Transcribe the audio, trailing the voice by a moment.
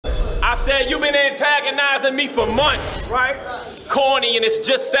I said, you've been antagonizing me for months, right? Corny, and it's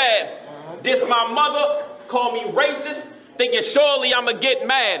just sad. This my mother, call me racist, thinking surely I'ma get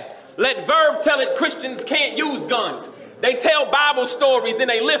mad. Let Verb tell it Christians can't use guns. They tell Bible stories, then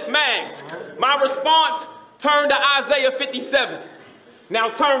they lift mags. My response, turn to Isaiah 57. Now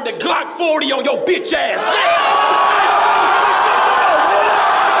turn to Glock 40 on your bitch ass.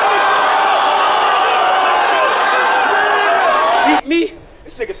 Beat me?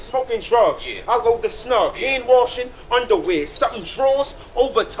 This nigga smoking drugs. I load the snug, hand washing, underwear, something drawers,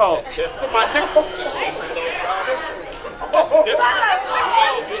 over tops. For my next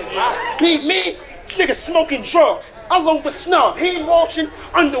Beat me? This nigga smoking drugs. I load the snug, hand washing,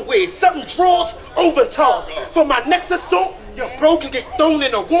 underwear, something drawers, over tops. For my next assault, your bro can get thrown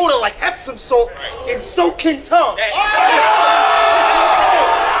in the water like Epsom salt and soaking tubs.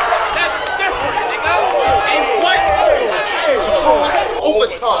 That's different, nigga. And what? Over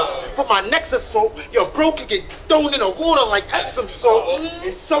tubs. For my next assault, your bro can get thrown in the water like Epsom salt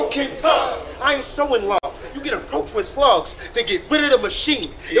and soaking tubs. I ain't showing love. You get approached with slugs, then get rid of the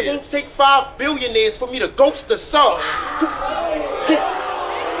machine. It won't take 5 billionaires for me to ghost the sub.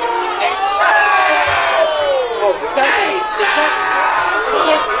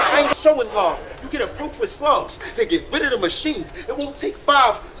 I ain't showing love. You get approached with slugs, then get rid of the machine. It won't take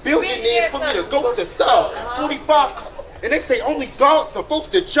 5 billionaires for me to ghost the sub. 45. And they say only God's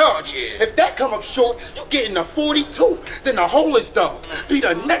supposed to judge. If that come up short, you getting a 42. Then the hole is dug. Be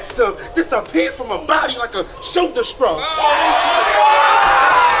the next to disappear from a body like a shoulder shrug.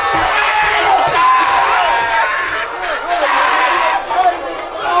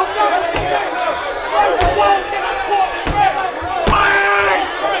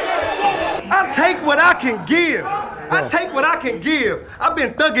 I take what I can give. I take what I can give. I've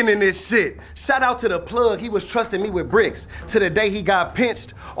been thugging in this shit. Shout out to the plug, he was trusting me with bricks. To the day he got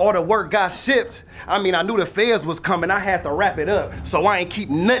pinched, all the work got shipped. I mean, I knew the feds was coming, I had to wrap it up, so I ain't keep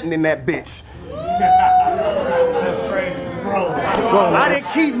nothing in that bitch. That's crazy, bro. I didn't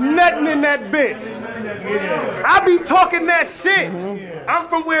keep nothing in that bitch. I be talking that shit. I'm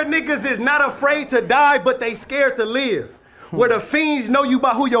from where niggas is not afraid to die, but they scared to live. Where the fiends know you by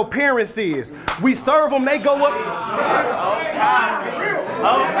who your parents is. We serve them, they go up.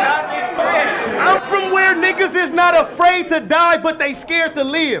 I'm from where niggas is not afraid to die, but they scared to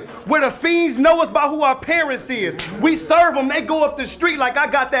live. Where the fiends know us by who our parents is. We serve them, they go up the street like I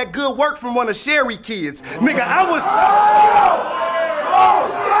got that good work from one of Sherry kids. Nigga, I was...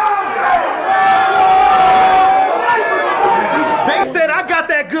 They said I got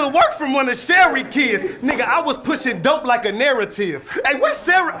that good work from one of Sherry kids. Nigga, I was pushing dope like a narrative. Hey, where's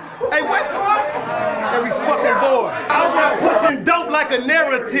Sarah? Hey, where's... Every fucking boy. I was pushing dope like a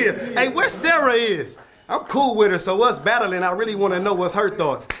narrative. Hey, where Sarah is? I'm cool with her, so us battling, I really want to know what's her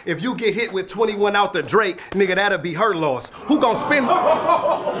thoughts. If you get hit with 21 out the Drake, nigga, that'll be her loss. Who gon' spin...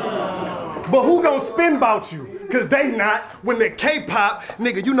 But who gon' spin about you? Cause they not. When the K-pop,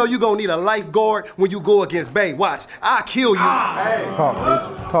 nigga, you know you gon' need a lifeguard when you go against Bay. Watch, I'll kill you.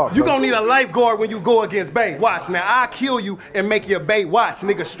 Talk. You gon' need a lifeguard when you go against Bay. Watch, now I'll kill you and make your Bay watch,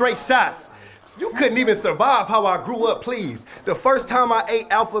 nigga, straight shots. You couldn't even survive how I grew up, please. The first time I ate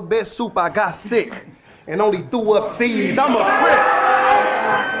alphabet soup, I got sick and only threw up C's. I'm a crip.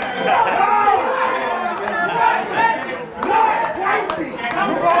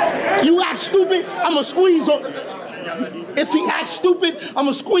 You act stupid, I'ma squeeze on. If he acts stupid,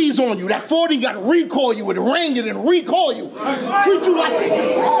 I'ma squeeze on you. That 40 gotta recall you with a ring it and recall you. Treat you like...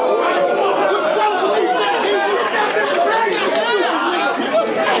 What's wrong with you?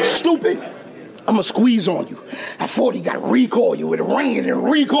 Act stupid, I'ma squeeze on you. That 40 gotta recall you with a ring it and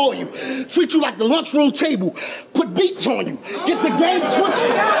recall you. Treat you like the lunchroom table. Put beats on you. Get the game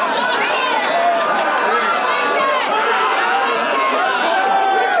twisted.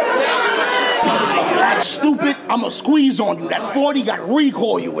 Stupid, I'ma squeeze on you. That 40 gotta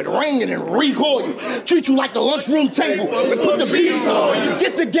recall you with ring and recall you. Treat you like the lunchroom table and put the beats on you.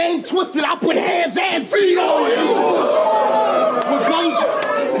 Get the game twisted, I'll put hands and feet on you.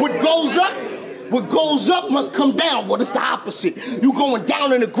 What goes up must come down. Well, it's the opposite. You going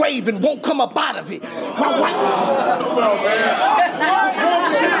down in the grave and won't come up out of it. My wife.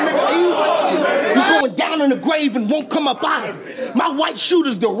 You going down in the grave and won't come up out of it. My white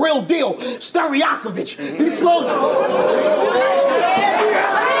shooter's the real deal. Stojakovic. He slows.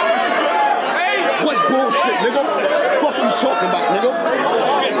 What bullshit, nigga? What the fuck are you talking about, nigga?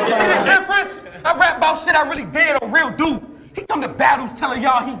 The difference? I rap about shit I really did on real dude. He come to battles telling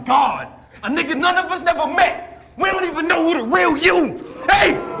y'all he God. A nigga none of us never met. We don't even know who the real you.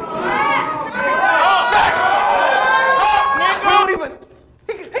 Hey! Facts! We don't even...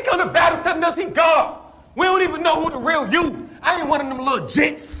 He come the battle telling us he God. We don't even know who the real you. I ain't one of them little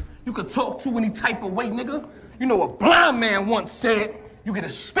jits you could talk to any type of way, nigga. You know, a blind man once said, you get a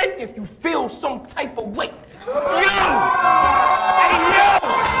stick if you feel some type of way. Yo! Hey, yo!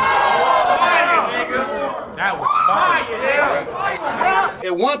 That was fire.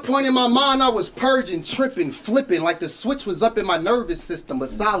 At one point in my mind, I was purging, tripping, flipping, like the switch was up in my nervous system, but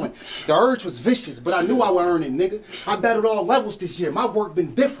silent. The urge was vicious, but I knew I would earn it, nigga. I battled all levels this year. My work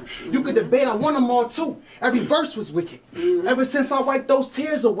been different. You could debate, I won them all too. Every verse was wicked. Ever since I wiped those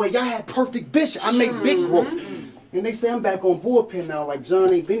tears away, I had perfect vision. I made big growth. And they say I'm back on bullpen now, like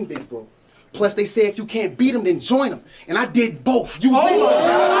John ain't been big, bro. Plus, they say if you can't beat them, then join them. And I did both. You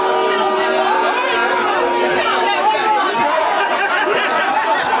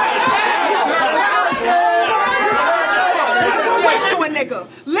nigga,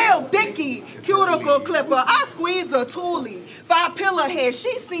 Lil Dicky, cuticle clipper, I squeezed a toolie. 5 pillar head,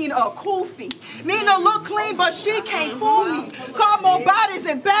 she seen a Koofy. Nina look clean, but she can't fool me. Caught more bodies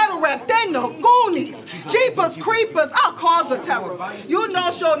in battle rap than the Goonies. Jeepers, creepers, I'll cause a terror. You know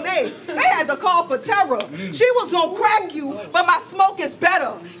Shonay, they had to call for terror. She was gonna crack you, but my smoke is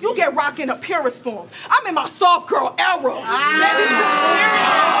better. You get rock in the purest form. I'm in my soft girl era.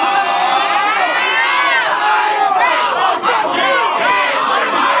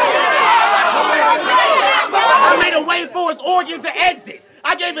 I made a way for his organs to exit.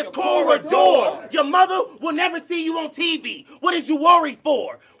 I gave his corridor. Your mother will never see you on TV. What is you worried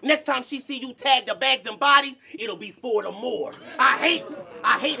for? Next time she see you tag the bags and bodies, it'll be for the more. I hate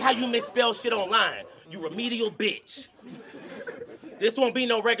how you misspell shit online. You remedial bitch. This won't be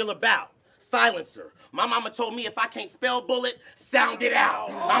no regular bout. Silencer. My mama told me if I can't spell bullet, sound it out.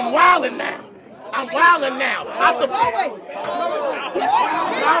 I'm wildin' now. I'm wildin' now.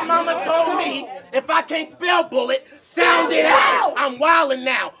 My mama told me if I can't spell bullet, sound it out. I'm wildin'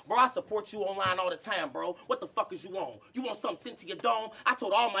 now. Bro, I support you online all the time, bro. What the fuck is you on? You want something sent to your dome? I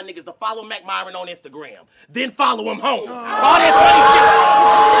told all my niggas to follow Mac Myron on Instagram. Then follow him home. All that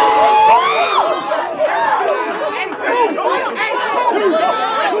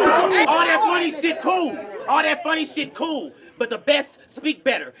funny shit cool. All that funny shit cool. But the best speak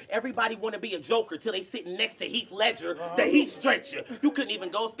better. Everybody want to be a joker till they sitting next to Heath Ledger, the Heath Stretcher. You couldn't even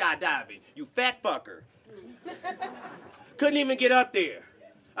go skydiving. You fat fucker. Couldn't even get up there.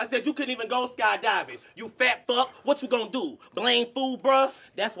 I said you couldn't even go skydiving. You fat fuck. What you gonna do? Blame food, bruh?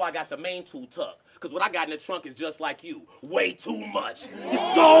 That's why I got the main tool tucked. Because what I got in the trunk is just like you. Way too much. You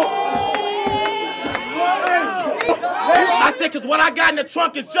skull? I said because what I got in the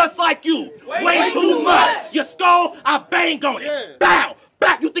trunk is just like you. Way too much. Your skull, I bang on it. Bow.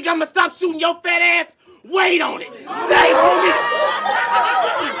 Back. You think I'm going to stop shooting your fat ass? Wait on it. Say, homie.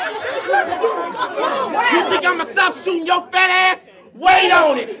 You think I'm going to stop shooting your fat ass? Wait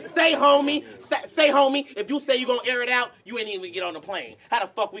on it. Say, homie. Say, homie. If you say you're going to air it out, you ain't even get on the plane. How the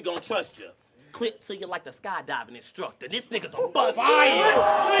fuck we going to trust you? Clip to you like the skydiving instructor. This nigga's a buzz. Fire!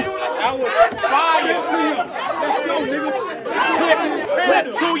 That was fire!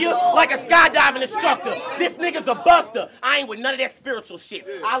 Clip to you like a skydiving instructor. This nigga's a buster. I ain't with none of that spiritual shit.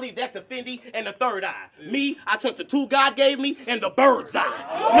 I'll leave that to Fendi and the third eye. Me, I trust the two God gave me and the bird's eye.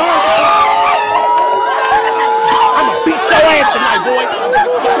 I'ma beat your ass tonight, boy.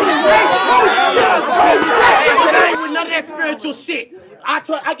 I ain't with none of that spiritual shit. I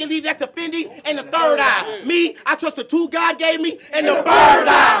can leave that to Fendi and the third eye. Me, I trust the two God gave me and the bird's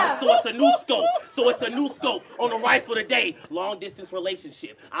eye. So it's a new scope. On the rifle today. Long distance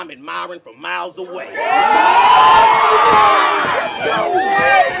relationship. I'm admiring from miles away.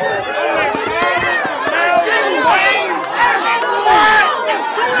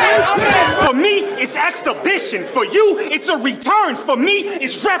 For me, it's exhibition. For you, it's a return. For me,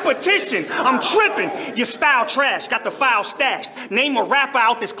 it's repetition. I'm tripping. Your style trash, got the file stashed. Name a rapper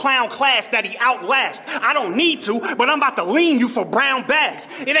out this clown class that he outlast. I don't need to, but I'm about to lean you for brown bags.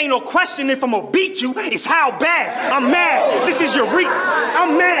 It ain't no question if I'm gonna beat you, it's how bad. I'm mad. This is your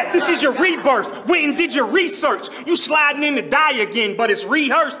rebirth. Went and did your research. You sliding in the die again, but it's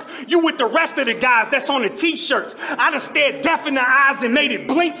rehearsed. You with the rest of the guys that's on the t-shirts. I done stared death in the eyes and made it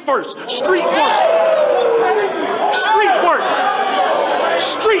blink first. Street work.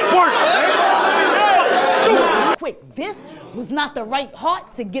 Quick, this was not the right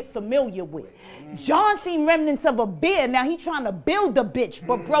heart to get familiar with. John seen remnants of a bear. Now he trying to build a bitch,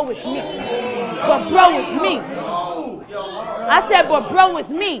 but bro, it's me. I said, but bro, it's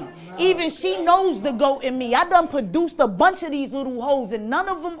me. Even she knows the goat in me. I done produced a bunch of these little hoes and none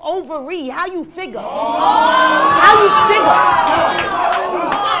of them overeat. How you figure?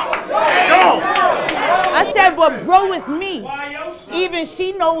 I said, but bro, it's me. Even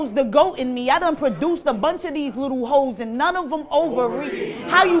she knows the goat in me. I done produced a bunch of these little hoes and none of them overreach.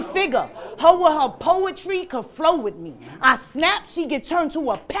 How you figure? Her with her poetry could flow with me. I snap, she get turned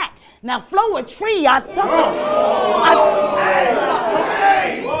to a pack. Now flow a tree, I tell her.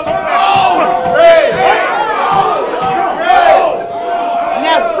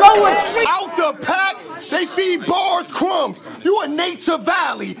 Now flow a tree. Out the pack, they feed bars crumbs. You a Nature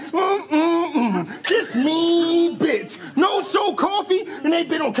Valley. This mean bitch. No show coffee, and they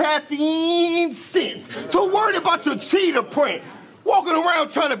been on caffeine since. So worried about your cheetah print. Walking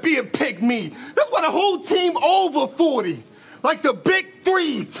around trying to be a pygmy. That's why the whole team over 40. Like the big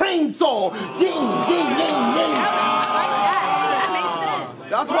three, chainsaw. Ying, ying, ying, ying. That makes sense.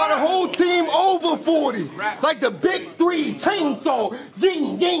 That's why the whole team over 40. Like the big three, chainsaw.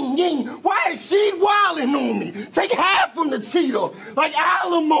 Ying, ying, ying. Why is she wilding on me? Take half from the cheetah. Like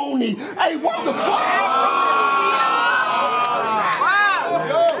alimony. Hey, what the fuck?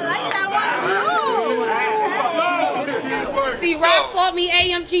 See, Rock taught me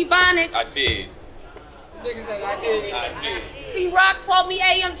AMG Bonics. I did. See, Rock taught me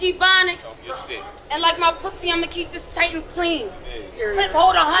AMG Bonics. And like my pussy, I'ma keep this tight and clean. Clip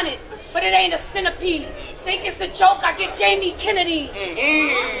hold 100, but it ain't a centipede. Think it's a joke, I get Jamie Kennedy.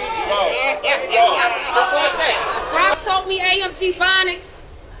 Rock taught me AMG Bonics.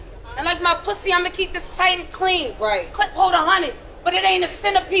 And like my pussy, I'ma keep this tight and clean. Right. Clip hold 100. But it ain't a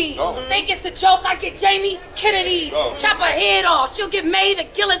centipede. Think it's a joke, I get Jamie Kennedy. Chop her head off, she'll get made a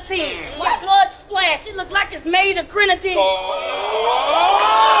guillotine. Your blood splash, it look like it's made of grenadine. What?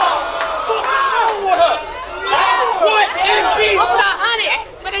 Hold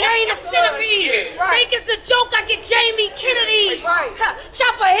 100, but it ain't a centipede. Think it's a joke, I get Jamie Kennedy.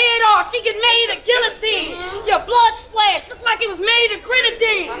 Chop her head off, she get made a guillotine. Your blood splash, look like it was made of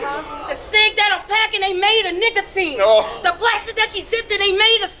grenadine. The cig that I'm packing, they made of nicotine. The plastic that she zipped in, they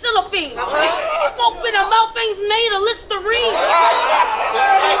made of cellophane. Open her mouth, ain't made of Listerine.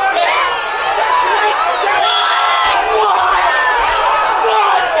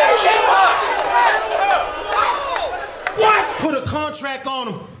 Put a contract on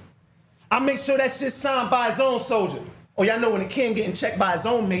him. I make sure that shit's signed by his own soldier. Oh, y'all know when a king getting checked by his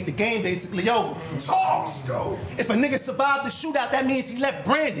own mate, the game basically over. Talks, though. If a nigga survived the shootout, that means he left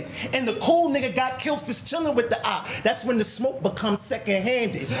branded. And the cool nigga got killed for chilling with the op. That's when the smoke becomes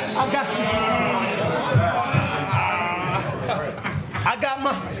second-handed.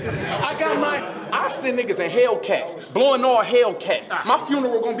 I send niggas in Hellcats, blowing all Hellcats. My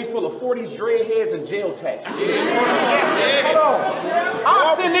funeral gonna be full of 40s, dreadheads, and jail tats. Hold on.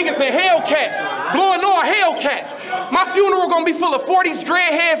 I send niggas in Hellcats, blowing all Hellcats. My funeral gonna be full of 40s,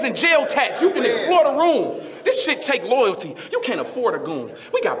 dreadheads, and jail tats. You can explore the room. This shit take loyalty. You can't afford a goon.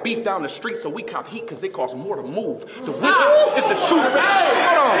 We got beef down the street, so we cop heat because it costs more to move. The wizard is the shooter.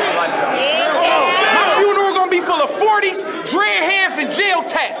 Hold on. My funeral gonna be full of 40s, dreadheads, and jail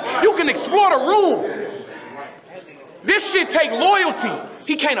tats. You can explore the room. This shit take loyalty.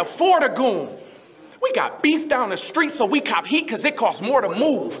 He can't afford a goon. We got beef down the street, so we cop heat because it costs more to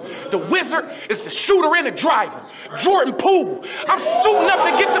move. The wizard is the shooter and the driver. Jordan Poole. I'm suiting up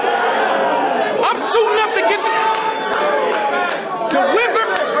to get the... The wizard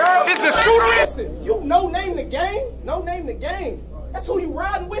is the shooter. Listen, you no-name the game? No-name the game. That's who you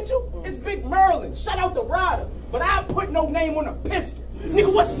riding with you? It's Big Merlin. Shout out the rider. But I put no name on a pistol.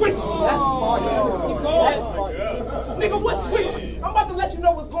 Nigga, what's with you? Nigga, what's with you? I'm about to let you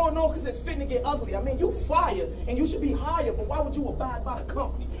know what's going on because it's fitting to get ugly. I mean, you fire and you should be higher, but why would you abide by the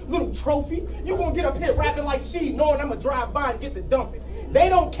company? Little trophies. You gonna get up here rapping like she, knowing I'm gonna drive by and get the dumping. They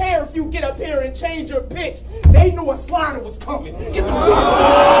don't care if you get up here and change your pitch. They knew a Sliner was coming. Get the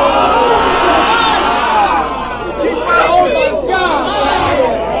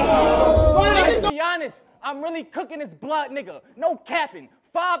To be honest, I'm really cooking this blood, nigga. No capping.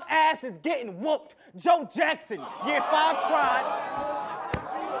 5 asses getting whooped. Joe Jackson. Yeah, 5 tried.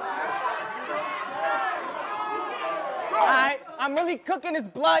 Alright, I'm really cooking this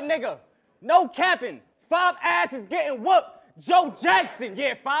blood, nigga. No capping. 5 asses getting whooped. Joe Jackson,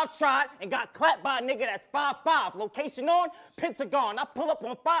 yeah, 5 tried and got clapped by a nigga that's 5'5". Location on Pentagon. I pull up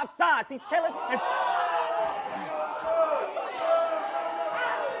on 5 sides. He chilling and...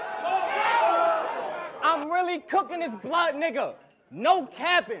 I'm really cooking this blood, nigga. No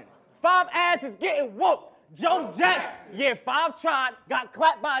capping. 5 asses getting whooped. Joe Jackson, yeah, 5 tried, got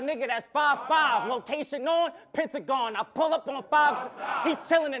clapped by a nigga that's 5'5". Location on Pentagon. I pull up on 5. He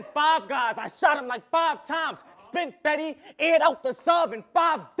chilling in 5 guys. I shot him like 5 times. Spent Betty, aired out the sub, and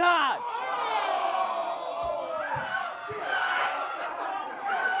 5 died.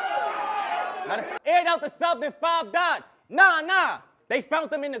 Aired out the sub, and 5 died. Nah. They found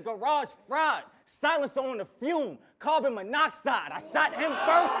them in the garage fried. Silencer on the fume. Carbon monoxide. I shot him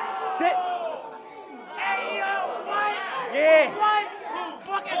first. Hey, yo, what? Yeah. What?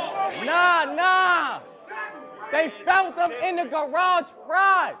 Fucking Nah. They found them in the garage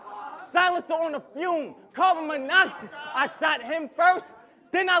fried. Silencer on the fume. Carbon monoxide. I shot him first.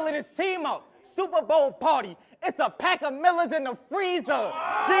 Then I lit his team up. Super Bowl party. It's a pack of Millers in the freezer.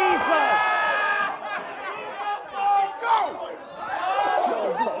 Jesus.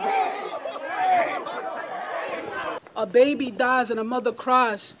 A baby dies and a mother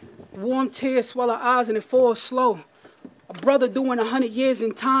cries. Warm tears swell her eyes and it falls slow. A brother doing 100 years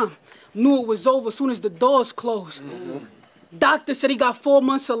in time. Knew it was over as soon as the doors closed. Doctor said he got 4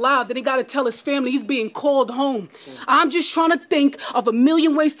 months alive. Then he got to tell his family he's being called home. I'm just trying to think of a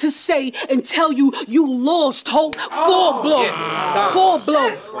million ways to say and tell you you lost hope. Full blow. Yeah. Full blow.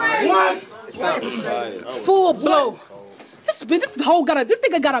 What? Full blow. This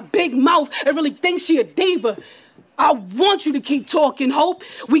nigga got a big mouth and really thinks she a diva. I want you to keep talking, Hope.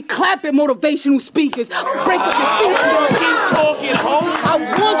 We clap at motivational speakers. Break up your features. Keep talking, Hope. I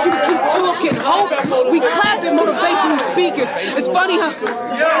want you to keep talking, Hope. We clap at motivational speakers. It's funny how...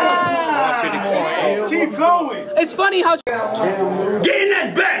 Keep going. It's funny how... Get in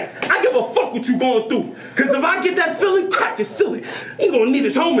that bag. I give a fuck what you going through. Cause if I get that feeling, crack is silly. He gonna need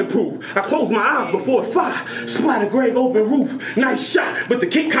his home improved. I close my eyes before it fire. Splatter grave, open roof. Nice shot, but the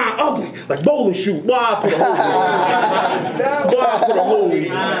kick kinda ugly. Like bowling shoot. Boy, I put a hole in you. Boy, I put a hole in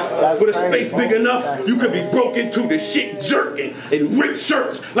you. With a space big enough, you could be broke into the shit jerking and rip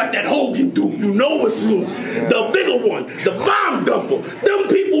shirts like that Hogan dude. You know it's Lou. The bigger one, the bomb dumper. Them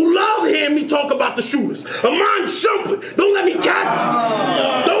people love hearing me talk about the shooters. A mind shumpert. Don't let me catch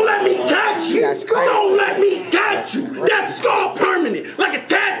you. Don't let me catch you. Don't let me catch you. That scar permanent, like a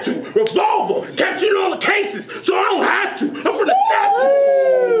tattoo. Revolver, catching all the cases, so I don't have to. I'm from the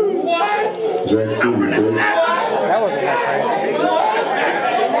statue. What? I'm from the statue.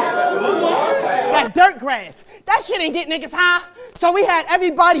 That dirt grass, that shit ain't get niggas high. So we had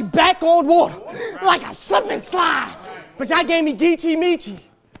everybody back on water, like a slip and slide. But y'all gave me Geechee Meechee.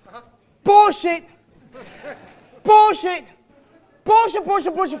 Bullshit. Bullshit. Bullshit,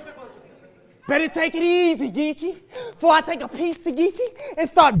 bullshit, bullshit. Better take it easy, Geechee, before I take a piece to Geechee and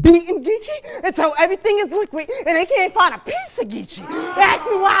start beating Geechee until everything is liquid and they can't find a piece of Geechee. They ask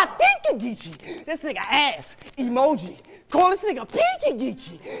me why I think of Geechee. This nigga ass, emoji. Call this nigga Peachy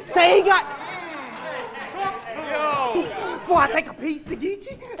Geechee. Say he got... Before I take a piece to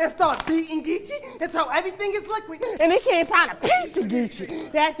Geechee and start beating Geechee until everything is liquid and they can't find a piece of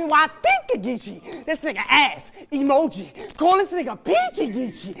Geechee. They ask me why I think of Geechee. This nigga ass, emoji. Call this nigga Peachy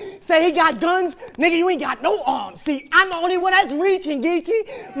Geechee. Say he got guns, nigga you ain't got no arms. See, I'm the only one that's reaching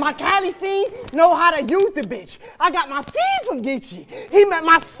Geechee. My Cali fiend know how to use the bitch. I got my feed from Geechee. He met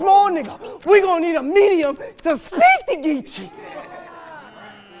my small nigga. We gonna need a medium to speak to Geechee.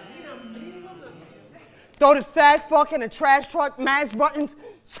 Throw this fag fuck in a trash truck, mash buttons,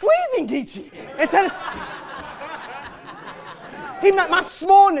 squeezing Geechee until it's... He met my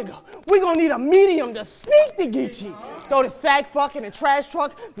small nigga. We gonna need a medium to speak to Geechee. Throw this fag fuck in a trash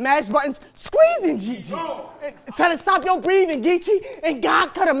truck, mash buttons, squeezing Geechee. Until it stop your breathing, Geechee. And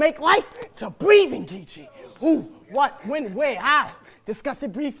God coulda make life to breathing, Geechee. Who, what, when, where, how? Discuss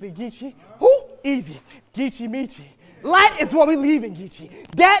it briefly, Geechee. Who? Easy. Geechee Meechee. That is what we leaving, Geechee.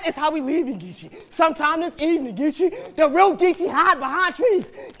 That is how we leaving, Geechee. Sometime this evening, Geechee, the real Geechee hide behind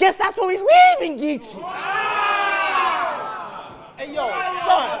trees. Guess that's what we leaving, Geechee. Hey, yo,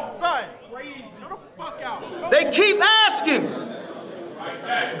 son. Shut the fuck out. They keep asking.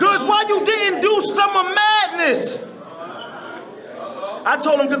 Goods, why you didn't do Summer Madness? I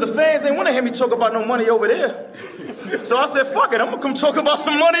told them because the fans didn't want to hear me talk about no money over there. So I said, fuck it, I'm gonna come talk about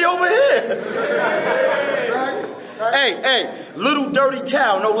some money over here. Hey, little dirty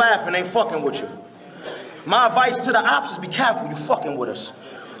cow, no laughing, ain't fucking with you. My advice to the ops is be careful, you fucking with us.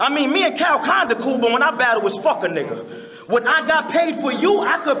 I mean, me and Cal kinda cool, but when I battle, it's fuck a nigga. What I got paid for you,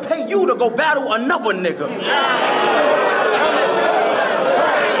 I could pay you to go battle another nigga.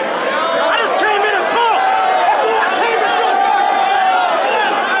 I just came in and talk. That's all I came in for.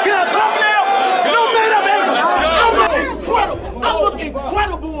 Can I talk now? No made up Incredible. I look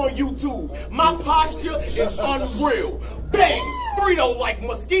incredible on YouTube. My posture is unreal. Bang! Frito like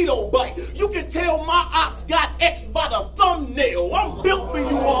mosquito bite. You can tell my ops got X by the thumbnail. I'm built for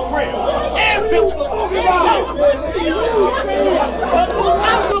you already. And built for you.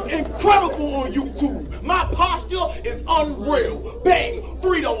 I look incredible on YouTube. My posture is unreal. Bang!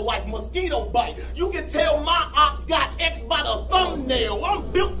 Frito like mosquito bite. You can tell my ops got X by the thumbnail.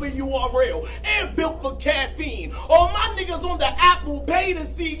 I'm built for URL and built for caffeine. All my niggas on the Apple Pay to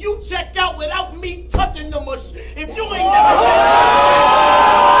see you check out without me touching the machine. If you ain't never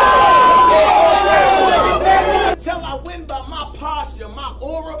till I win by my posture, my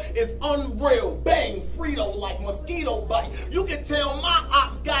aura is unreal. Bang, Frito like mosquito bite. You can tell my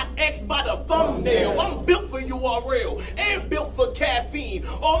ops got X by the thumbnail. I'm built for URL and built for caffeine.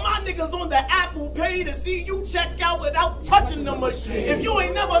 All my niggas on the Apple Pay to see you check out without touching the machine. If you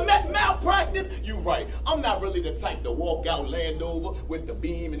ain't never met Malpractice, you right. I'm not really the type to walk out Landover with the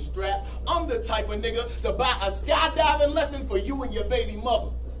beam and strap. I'm the type of nigga to buy a skydiving lesson for you and your baby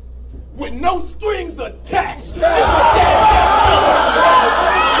mother. With no strings attached. If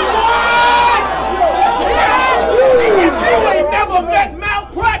you ain't never met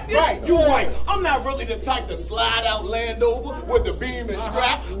Malpractice, you right. I'm not really the type to slide out Landover with the beam and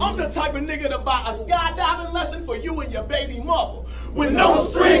strap. I'm the type of nigga to buy a skydiving lesson for you and your baby mother. With no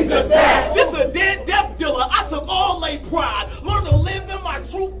strings attached. This a dead death dealer. I took all they pride. Learned to live in my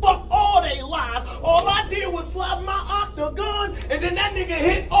truth, fuck all they lies. All I did was slide my octagon, and then that nigga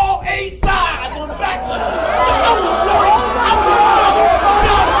hit all 8 sides on the backside.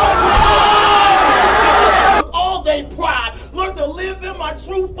 All they pride. Learned to live in my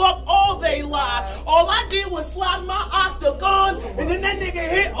truth, fuck all they lies. All I did was slide my octagon, and then that nigga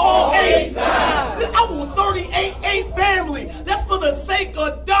hit all 8 sides. I will 38 family. That's for the sake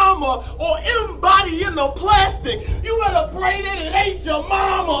of Dama or embody in the plastic. You better pray that it ain't your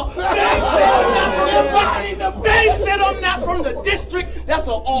mama. They said I'm not from the district. That's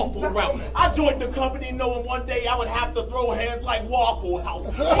an awful route. I joined the company knowing one day I would have to throw hands like Waffle House.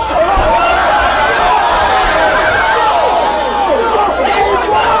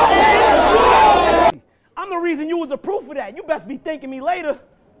 I'm the reason you was a proof of that. You best be thanking me later.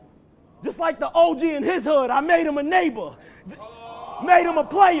 Just like the OG in his hood, I made him a neighbor. Made him a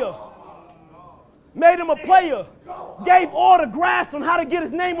player. Made him a player. Gave autographs on how to get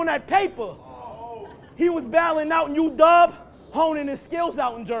his name on that paper. He was battling out in UW, honing his skills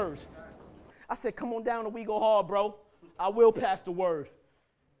out in Jersey. I said, come on down and we go hard, bro. I will pass the word.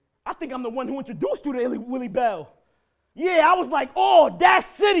 I think I'm the one who introduced you to Willie Bell. Yeah, I was like, oh, that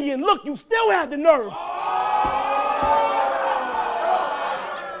city, and look, you still have the nerve.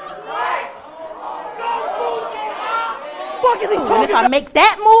 Fuck is he talking And if I make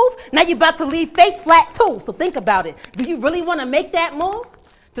that move, now you about to leave face flat too. So think about it. Do you really want to make that move?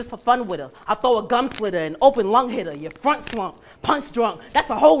 Just for fun with her. I'll throw a gum slitter, an open lung hitter, your front slump, punch drunk. That's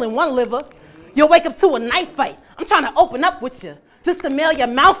a hole in one liver. You'll wake up to a knife fight. I'm trying to open up with you. Just to mail your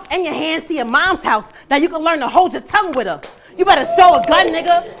mouth and your hands to your mom's house. Now you can learn to hold your tongue with her. You better show a gun,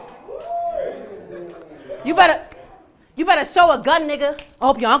 nigga. You better show a gun, nigga. I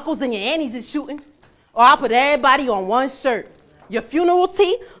hope your uncles and your aunties is shooting. Or I'll put everybody on one shirt. Your funeral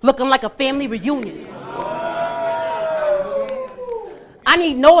tee looking like a family reunion. I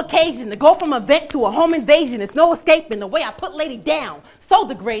need no occasion to go from event to a home invasion. It's no escaping the way I put Lady down. So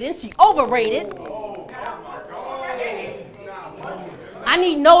degrading, she overrated. I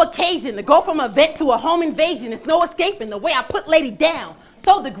need no occasion to go from event to a home invasion. It's no escaping the way I put Lady down.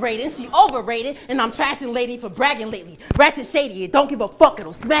 So degrading, she overrated, and I'm trashing Lady for bragging lately. Ratchet shady, don't give a fuck,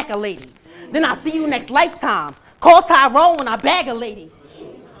 it'll smack a lady. Then I'll see you next lifetime. Call Tyrone when I bag a lady.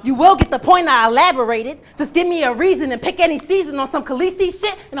 You will get the point I elaborated. Just give me a reason and pick any season on some Khaleesi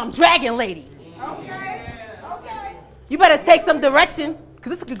shit, and I'm dragging lady. Okay. You better take some direction,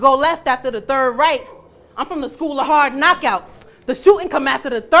 because this could go left after the third right. I'm from the school of hard knockouts. The shooting come after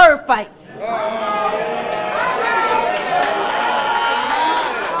the third fight.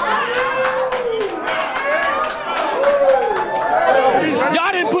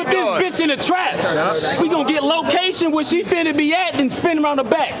 Y'all didn't put this bitch in the trash. We gonna get location where she finna be at and spin around the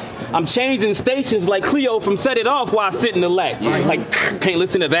back. I'm changing stations like Cleo from Set It Off while I sit in the lap. Like, can't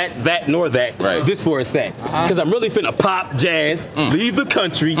listen to that, nor that. Right. This where it's at. Because I'm really finna pop, jazz, leave the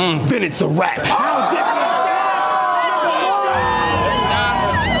country, then it's a rap.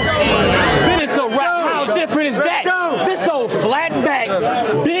 Then it's a rap. How different is that? This old flat back,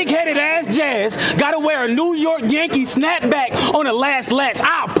 big-headed ass jazz gotta wear a New York Yankee snapback on the last latch.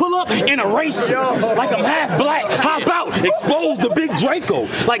 I'll pull up and erase you like I'm half black. Hop out, expose the big Draco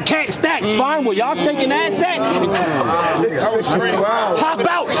like Cat Stacks. Find where y'all shaking ass at. Hop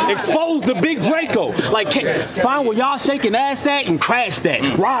out, expose the big Draco like find where y'all shaking ass at and crash that.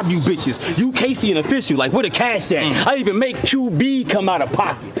 Rob you bitches. You Casey and official like where the cash at? I even make QB come out of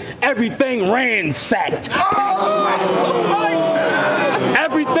pocket. Everything ransacked.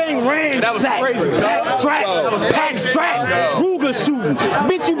 Everything ransacked. Pack straps, Ruger the shooting.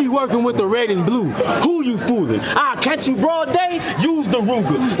 Bitch, you be working with the red and blue. Who you fooling? I'll catch you broad day, use the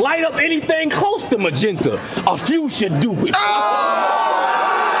Ruger. Light up anything close to magenta. A few should do it.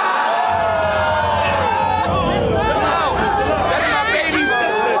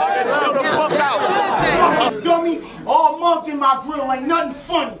 Dummy, all months in my grill ain't nothing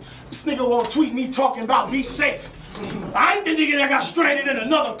funny. This nigga won't tweet me talking about be safe. I ain't the nigga that got stranded in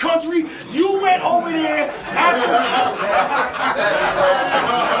another country. You went over there after...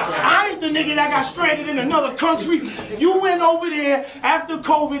 I ain't the nigga that got stranded in another country. You went over there after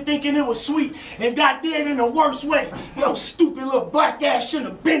COVID thinking it was sweet and got dead in the worst way. Yo, stupid little black ass shouldn't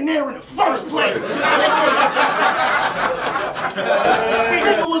have been there in the first place.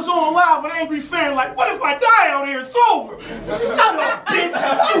 Nigga was on live with Angry Fan like, what if I die out here? It's over. Shut up, bitch.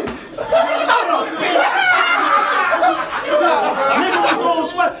 Shut up, bitch.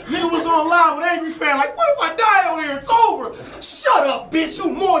 Nigga was on live with Angry Fan like, what if I die out here? It's over. Shut up, bitch. You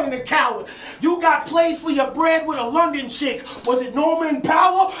more than a coward. You got played for your bread with a London chick. Was it Norman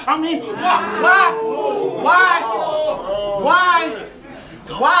Powell? I mean,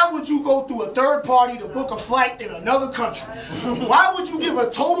 why would you go through a third party to book a flight in another country? Why would you give a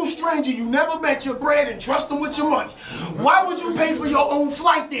total stranger you never met your bread and trust them with your money? Why would you pay for your own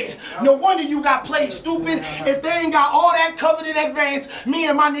flight there? No wonder you got played stupid. If they ain't got all that covered in advance, me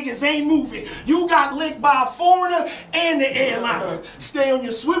and my niggas ain't moving. You got licked by a foreigner and the airline. Stay on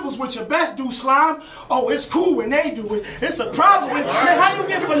your swivels with your best do, slime. Oh, it's cool when they do it. It's a problem when, man, how you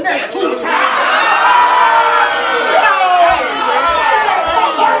get finessed 2 times?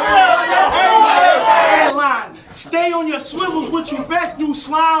 Airline. Stay on your swivels with your best do,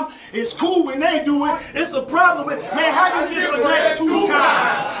 slime. It's cool when they do it. It's a problem with, man, how you get finessed 2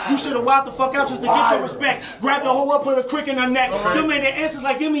 times? You should have wild the fuck out just to get your respect. Grab the hoe up, put a crick in her neck. Them made their answers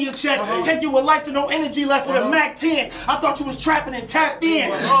like, give me your check. Take you with life to no energy left with a Mac 10. I thought you was trapping and tapped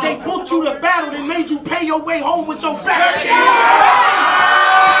in. They booked you to battle. They made you pay your way home with your back.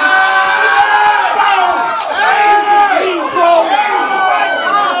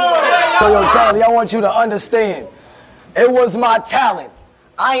 Yo, Charlie, I want you to understand. It was my talent.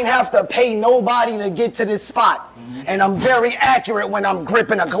 I ain't have to pay nobody to get to this spot. And I'm very accurate when I'm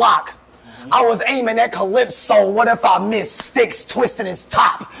gripping a Glock. I was aiming at Calypso. What if I missed? Sticks twisting his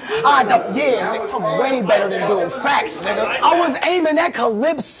top. Yeah, I'm way better than dude. Facts, nigga. I was aiming at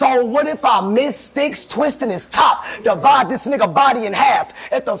Calypso. What if I missed? Sticks twisting his top. Divide this nigga body in half.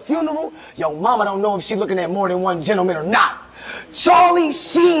 At the funeral, yo, mama don't know if she looking at more than one gentleman or not. Charlie,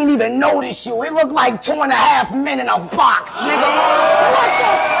 she ain't even notice you. It looked like 2.5 men in a box, nigga. What the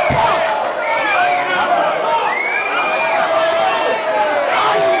fuck?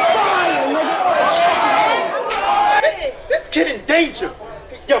 This kid in danger.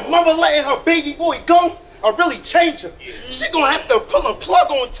 Your mother letting her baby boy go or really change him. She gonna have to pull a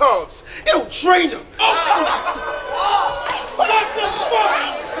plug on Tubbs. It'll drain him.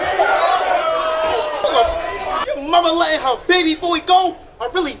 Your mother letting her baby boy go or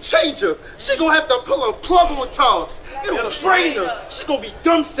really change her. She gonna have to pull a plug on Tubbs. It'll drain her. She gonna be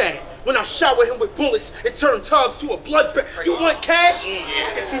dumb sad. When I shower him with bullets, it turned Tubbs to a bloodbath. You want cash?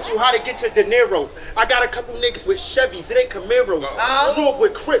 I can teach you how to get your dinero. I got a couple niggas with Chevys, it ain't Camaros. Grew up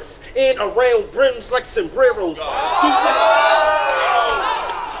with Crips and around brims like sombreros. I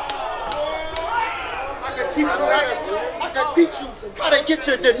can teach you how to get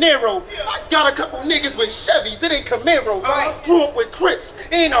your dinero. I got a couple niggas with Chevys, it ain't Camaros. Grew up with Crips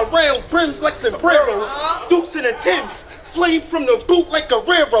and around brims like sombreros. Dukes in the Timbs. Flame from the boot like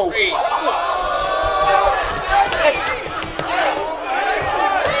Guerrero.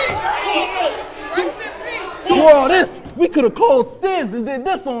 Through all this, we could have called Stiz and did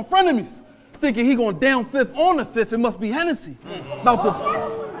this on frenemies. Thinking he going down 5th on the 5th, it must be Hennessy. About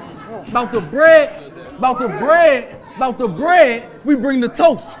the bread, we bring the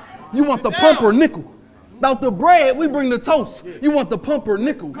toast. You want the pump or nickel? About the bread, we bring the toast. You want the pump or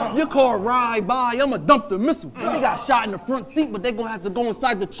nickel? Your car ride by, I'ma dump the missile. You got shot in the front seat, but they gonna have to go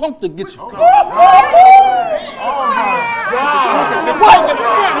inside the trunk to get you. Oh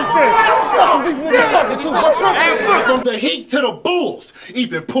From the Heat to the Bulls,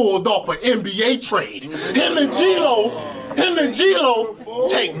 even pulled off an NBA trade. Him and G-Lo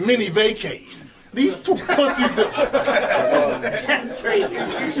take mini vacays. These two pussies, they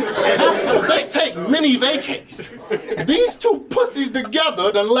take mini vacays. These two pussies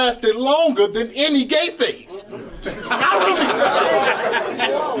together done lasted longer than any gay phase.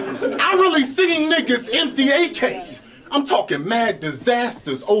 I really seen niggas empty AKs. I'm talking mad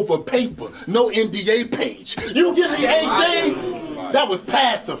disasters over paper, no NDA page. You give me 8 days, that was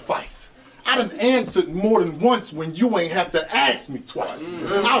past suffice. I I done answered more than once when you ain't have to ask me twice.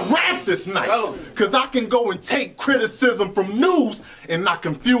 I rap this nice, cause I can go and take criticism from news and not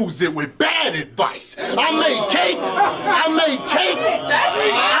confuse it with bad advice. I made cake.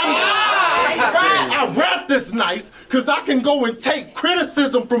 I rap this nice, cause I can go and take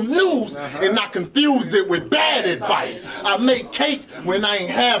criticism from news and not confuse it with bad advice. I make cake when I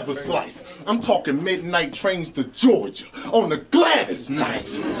ain't have a slice. I'm talking midnight trains to Georgia on the gladdest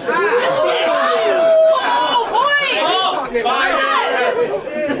nights.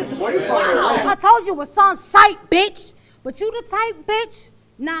 I told you it was on sight, bitch. But you the type, bitch.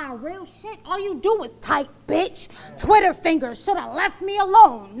 Nah, real shit, all you do is type, bitch. Twitter fingers shoulda left me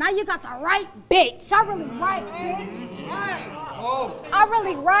alone. Now you got the right bitch. I really right, bitch. I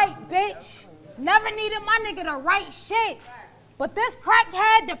really right, bitch. Never needed my nigga to write shit. But this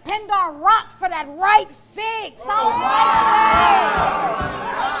crackhead depend on rock for that right fix. I don't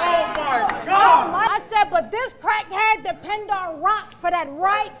like this. Oh my God. I said, but this crackhead depend on rock for that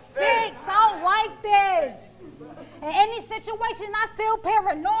right fix. I don't like this. In any situation I feel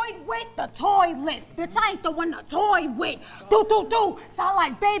paranoid with, the toilet. Bitch, I ain't the one to toy with. Do. Sound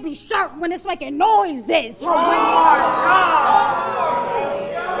like Baby Shark when it's making noises. Oh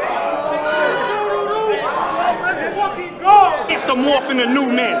It's the morph in the new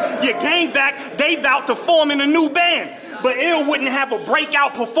man. Your gang back, they bout to form in a new band. But Ill wouldn't have a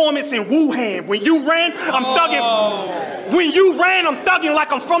breakout performance in Wuhan. When you ran, I'm thugging. When you ran, I'm thugging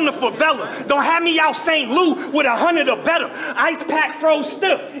like I'm from the favela. Don't have me out St. Lou with 100 or better. Ice pack froze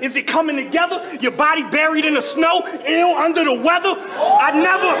stiff. Is it coming together? Your body buried in the snow, ill under the weather? I'll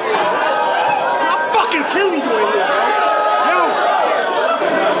fucking kill you in here, bro. Yo.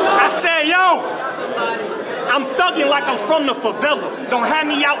 I said, yo. I'm thugging like I'm from the favela. Don't have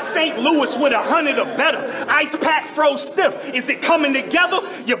me out St. Louis with 100 or better. Ice pack froze stiff. Is it coming together?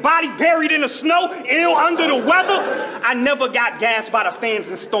 Your body buried in the snow, ill under the weather? I never got gassed by the fans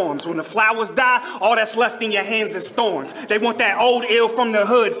and storms. When the flowers die, all that's left in your hands is thorns. They want that old ill from the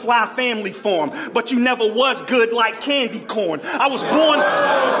hood, fly family form. But you never was good like candy corn. I was born...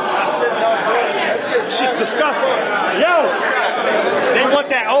 Shit's disgusting. Yo! They want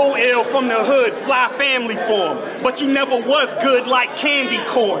that old ill from the hood, fly family form. But you never was good like candy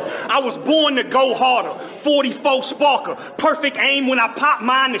corn. I was born to go harder. 44 sparker. Perfect aim when I pop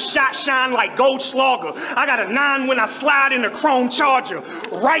mine, the shot shine like gold slugger. I got a 9 when I slide in a chrome charger.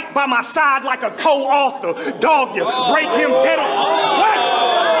 Right by my side like a co-author. Dog you, break him dead. What?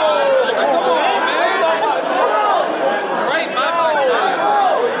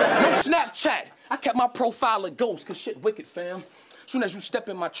 No Snapchat. I kept my profile a ghost, cause shit wicked, fam. Soon as you step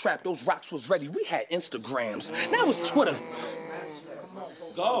in my trap, those rocks was ready. We had Instagrams. Now it's Twitter.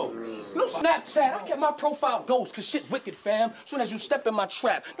 Go. No Snapchat. I kept my profile ghost, cause shit wicked, fam. Soon as you step in my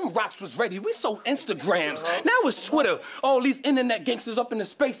trap, them rocks was ready. We sold Instagrams. Now it's Twitter. All these internet gangsters up in the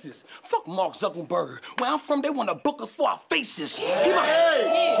spaces. Fuck Mark Zuckerberg. Where I'm from, they wanna book us for our faces. Fuck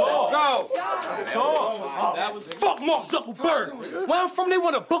Mark Zuckerberg. Where I'm from, they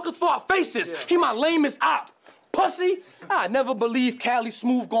wanna book us for our faces. He my lamest op. Pussy, I never believed Cali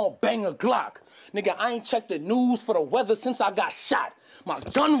Smooth gon' bang a Glock. Nigga, I ain't checked the news for the weather since I got shot. My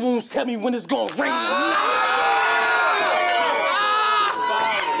gun wounds tell me when it's gonna rain.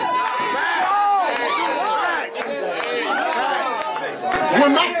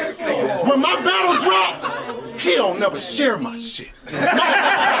 When my battle drop, he don't never share my shit.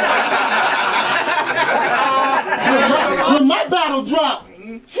 When my battle drop,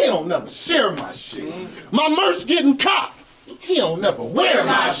 he don't never share my shit. My merch getting caught, he don't never wear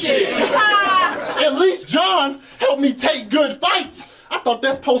my shit. At least John helped me take good fights. I thought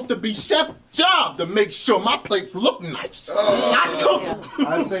that's supposed to be Chef's job to make sure my plates look nice. I took.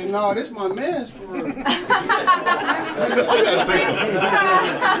 I say, no, this my man's for real. I gotta say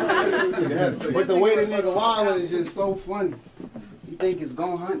something. But the way the nigga wildin' is just so funny. You think it's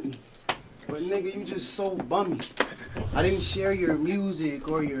gon' hunt me. But nigga, you just so bummy. I didn't share your music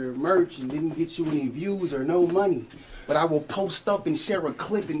or your merch and didn't get you any views or no money. But I will post up and share a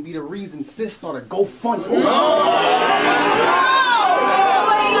clip and be the reason sis started GoFundMe.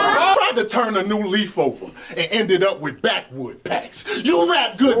 Tried to turn a new leaf over and ended up with backwood packs. You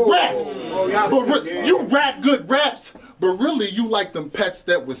rap good raps, but really you like them pets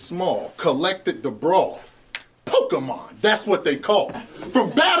that was small, collected the brawl. Pokemon, that's what they call. From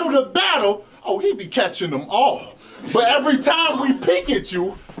battle to battle, oh, he be catching them all. But every time we pick at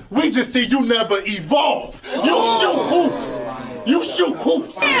you, we just see you never evolve. You shoot hoops. You shoot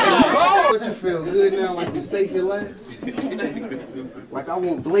hoops. Don't you feel good now, like you safe your last? Like I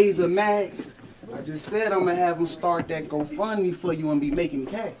want Blazer Mag. I just said I'm gonna have him start that GoFundMe for you and be making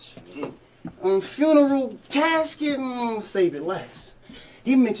cash. Funeral casket, save it last.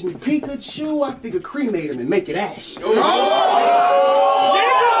 He mentioned Pikachu, I figure cremate him and make it ash.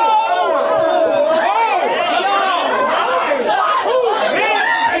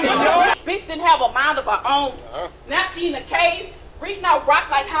 Bitch didn't have a mind of her own. Now she in a cave, reading out rock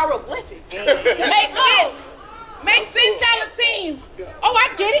like hieroglyphics. Make sense, Charlatine. Oh,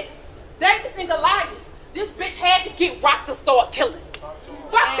 I get it. They think alive. This bitch had to get rock to start killing.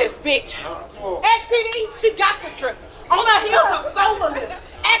 Fuck this bitch. STD, she got the trip. On her heels, her solar list.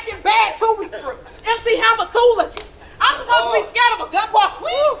 Acting bad, Tooby script. MC Hammer Toology. I'm supposed to be scared of a gun bar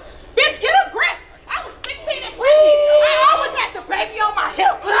queen. Bitch, get a grip. I was 16 and pregnant. I always had the baby on my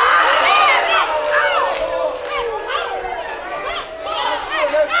hip.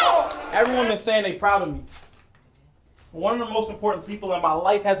 Everyone is saying they proud of me. One of the most important people in my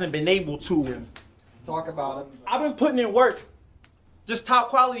life hasn't been able to. Talk about it. I've been putting in work. Just top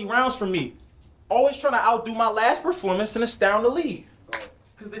quality rounds from me. Always trying to outdo my last performance and astound the league.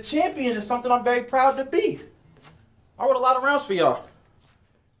 Because the champion is something I'm very proud to be. I wrote a lot of rounds for y'all.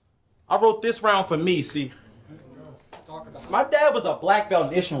 I wrote this round for me, see. My dad was a black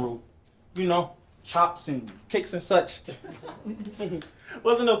belt in Ishinru. You know, chops and kicks and such.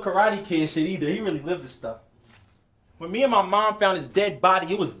 Wasn't no Karate Kid shit either. He really lived this stuff. When me and my mom found his dead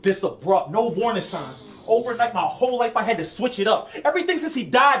body, it was this abrupt, no warning signs. Overnight, my whole life, I had to switch it up. Everything since he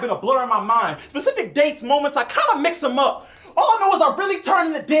died been a blur in my mind. Specific dates, moments, I kind of mix them up. All I know is I really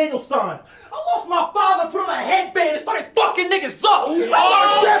turned into Daniel's son. I lost my father, put on a headband, and started fucking niggas up. I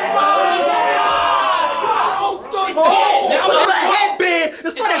learned death. Put on a headband,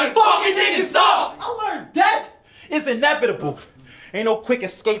 and started fucking niggas up. I learned death is inevitable. Ain't no quick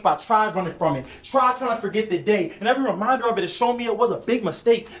escape. I tried running from it. Tried trying to forget the day. And every reminder of it has shown me it was a big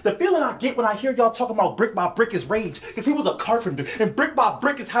mistake. The feeling I get when I hear y'all talking about brick by brick is rage. Because he was a carpenter. And brick by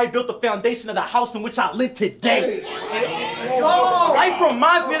brick is how he built the foundation of the house in which I live today. Life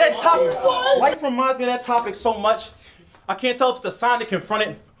reminds me of that topic. Life reminds me of that topic so much. I can't tell if it's a sign to confront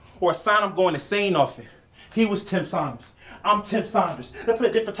it or a sign I'm going insane off it. He was Tim Saunders. I'm Tim Saunders. They put a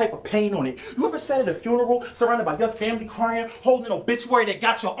different type of pain on it. You ever sat at a funeral surrounded by your family crying, holding an obituary that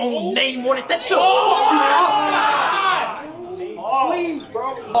got your own name on it? That shit'll fuck you up. Please,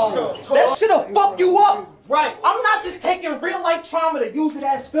 bro. That shit'll fuck you up. Right. I'm not just taking real life trauma to use it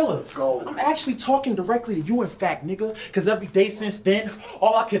as filler. I'm actually talking directly to you, in fact, nigga. Because every day since then,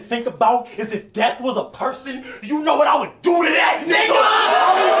 all I can think about is if death was a person, you know what I would do to that nigga.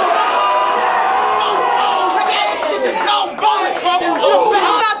 This is no moment, bro.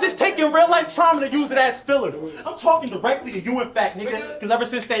 I'm not just taking real life trauma to use it as filler. I'm talking directly to you, in fact, nigga. Because ever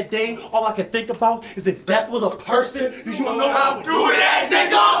since that day, all I can think about is if death was a person, you know what I would do to that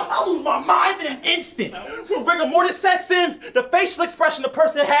nigga. I lose my mind in an instant. When rigor mortis sets in, the facial expression the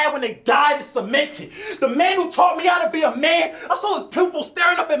person had when they died is cemented. The man who taught me how to be a man, I saw his pupils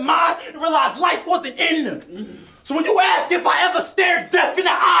staring up at mine and realized life wasn't in them. So when you ask if I ever stared death in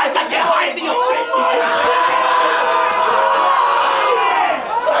the eyes, I get highly offended.